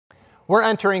We're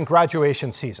entering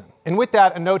graduation season. And with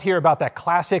that, a note here about that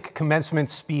classic commencement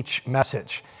speech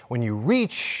message. When you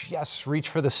reach, yes, reach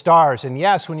for the stars. And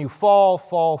yes, when you fall,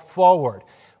 fall forward.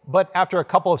 But after a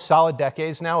couple of solid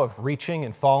decades now of reaching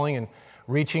and falling and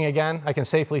reaching again, I can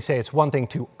safely say it's one thing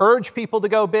to urge people to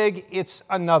go big, it's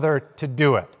another to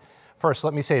do it. First,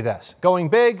 let me say this. Going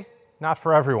big, not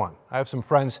for everyone. I have some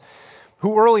friends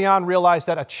who early on realized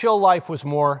that a chill life was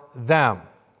more them.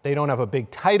 They don't have a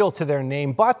big title to their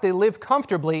name, but they live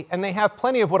comfortably and they have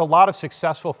plenty of what a lot of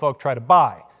successful folk try to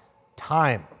buy: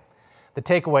 time. The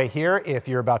takeaway here, if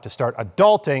you're about to start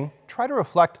adulting, try to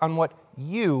reflect on what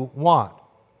you want.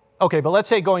 Okay, but let's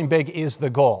say going big is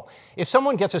the goal. If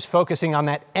someone gets us focusing on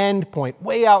that end point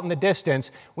way out in the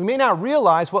distance, we may not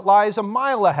realize what lies a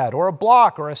mile ahead or a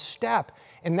block or a step,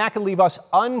 and that can leave us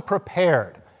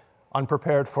unprepared.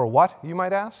 Unprepared for what, you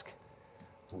might ask?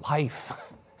 Life.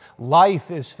 Life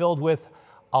is filled with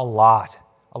a lot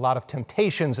of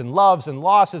temptations and loves and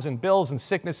losses and bills and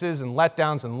sicknesses and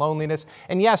letdowns and loneliness.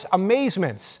 And yes,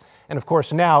 amazements. And of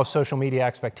course now, social media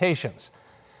expectations.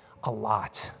 A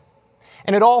lot.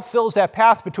 And it all fills that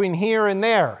path between here and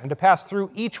there. And to pass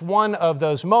through each one of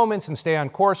those moments and stay on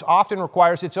course often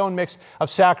requires its own mix of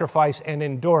sacrifice and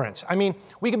endurance. I mean,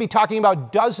 we could be talking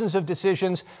about dozens of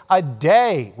decisions a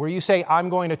day where you say, I'm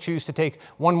going to choose to take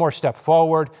one more step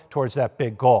forward towards that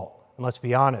big goal. And let's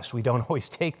be honest, we don't always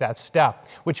take that step,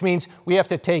 which means we have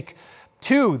to take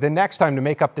two the next time to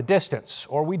make up the distance,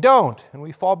 or we don't, and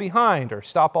we fall behind or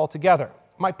stop altogether.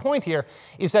 My point here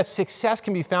is that success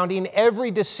can be found in every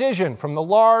decision, from the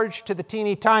large to the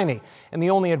teeny tiny. And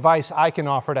the only advice I can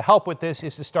offer to help with this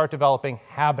is to start developing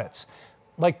habits.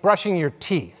 Like brushing your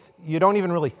teeth. You don't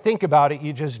even really think about it,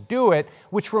 you just do it,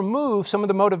 which removes some of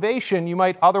the motivation you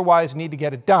might otherwise need to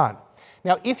get it done.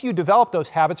 Now, if you develop those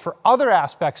habits for other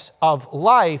aspects of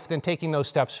life, then taking those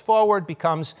steps forward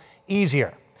becomes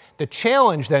easier. The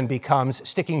challenge then becomes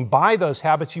sticking by those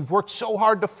habits you've worked so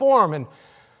hard to form, and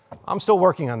I'm still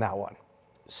working on that one.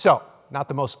 So, not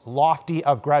the most lofty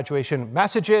of graduation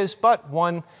messages, but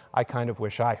one I kind of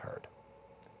wish I heard.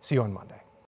 See you on Monday.